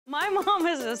My mom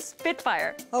is a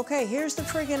spitfire. Okay, here's the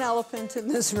friggin' elephant in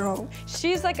this room.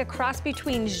 She's like a cross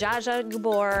between Zsa Zsa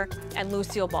Gabor and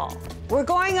Lucille Ball. We're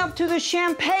going up to the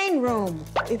champagne room.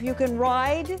 If you can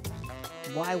ride,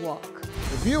 why walk?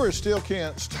 The viewers still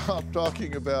can't stop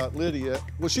talking about Lydia.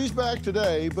 Well, she's back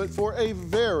today, but for a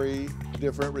very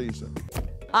different reason.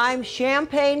 I'm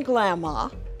Champagne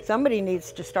Glamma. Somebody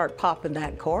needs to start popping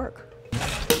that cork.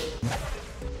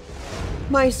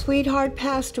 My sweetheart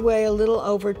passed away a little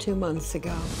over 2 months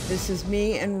ago. This is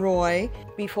me and Roy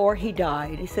before he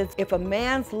died. He says, if a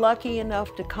man's lucky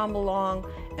enough to come along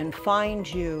and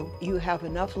find you, you have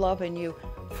enough love in you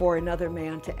for another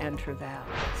man to enter that.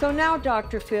 So now,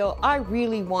 Dr. Phil, I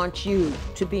really want you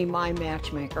to be my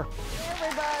matchmaker. Hey,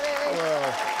 everybody.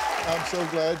 Well, I'm so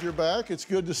glad you're back. It's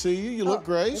good to see you. You look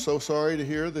great. So sorry to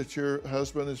hear that your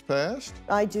husband has passed.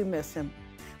 I do miss him,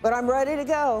 but I'm ready to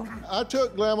go. I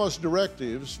took Glamma's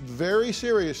directives very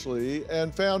seriously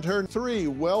and found her 3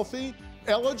 wealthy,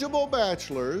 eligible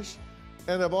bachelors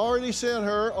and have already sent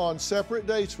her on separate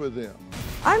dates with them.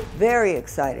 I'm very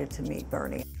excited to meet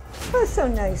Bernie. It was so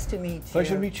nice to meet you.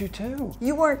 Pleasure to meet you too.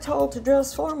 You weren't told to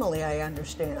dress formally, I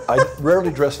understand. I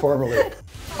rarely dress formally.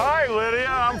 Hi, Lydia,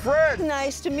 I'm Fred.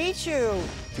 Nice to meet you.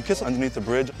 If you kiss underneath the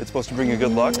bridge, it's supposed to bring you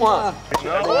good luck.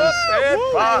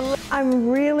 I'm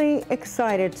really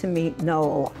excited to meet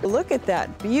Noel. Look at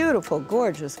that beautiful,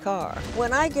 gorgeous car.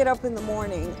 When I get up in the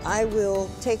morning, I will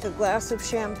take a glass of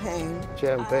champagne.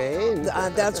 Champagne?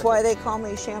 That's why they call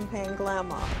me Champagne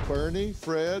Glamma. Bernie,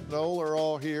 Fred, Noel are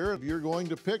all here. If you're going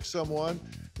to pick someone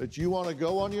that you want to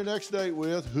go on your next date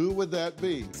with, who would that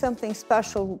be? Something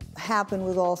special happened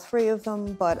with all 3 of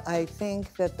them, but I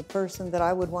think that the person that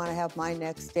I would want to have my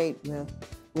next date with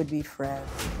would be Fred.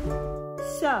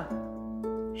 So,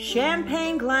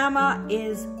 Champagne Glamma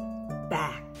is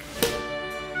back.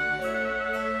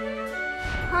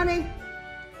 Honey,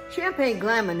 Champagne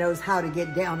Glamma knows how to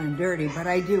get down and dirty, but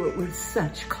I do it with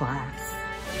such class.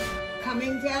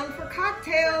 Coming down for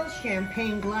cocktails,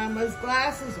 Champagne Glamma's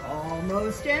glass is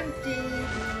almost empty.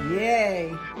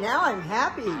 Yay, now I'm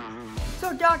happy.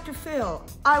 So Dr. Phil,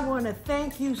 I want to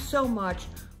thank you so much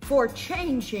for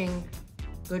changing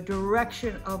the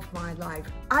direction of my life.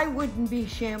 I wouldn't be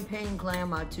Champagne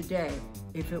Glamma today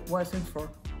if it wasn't for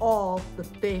all the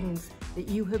things that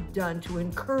you have done to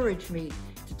encourage me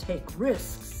to take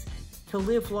risks, to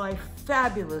live life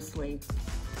fabulously.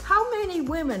 How many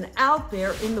women out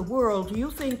there in the world do you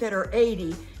think that are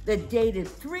 80 that dated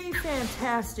 3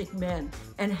 fantastic men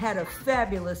and had a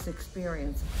fabulous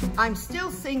experience? I'm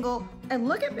still single, and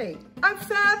look at me, I'm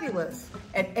fabulous.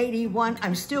 At 81,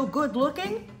 I'm still good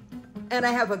looking, and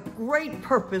I have a great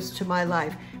purpose to my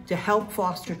life to help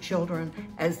foster children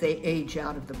as they age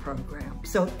out of the program.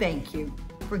 So thank you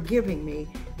for giving me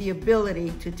the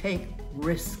ability to take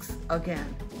risks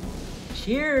again.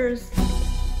 Cheers.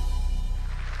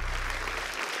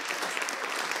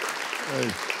 Hey.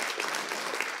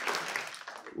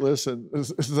 Listen,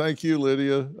 thank you,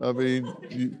 Lydia. I mean,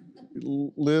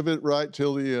 you live it right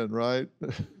till the end, right?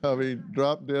 I mean,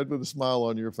 drop dead with a smile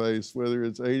on your face, whether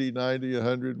it's 80, 90,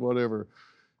 100, whatever.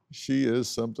 She is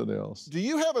something else. Do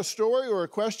you have a story or a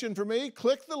question for me?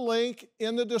 Click the link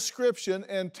in the description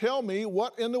and tell me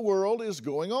what in the world is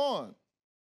going on.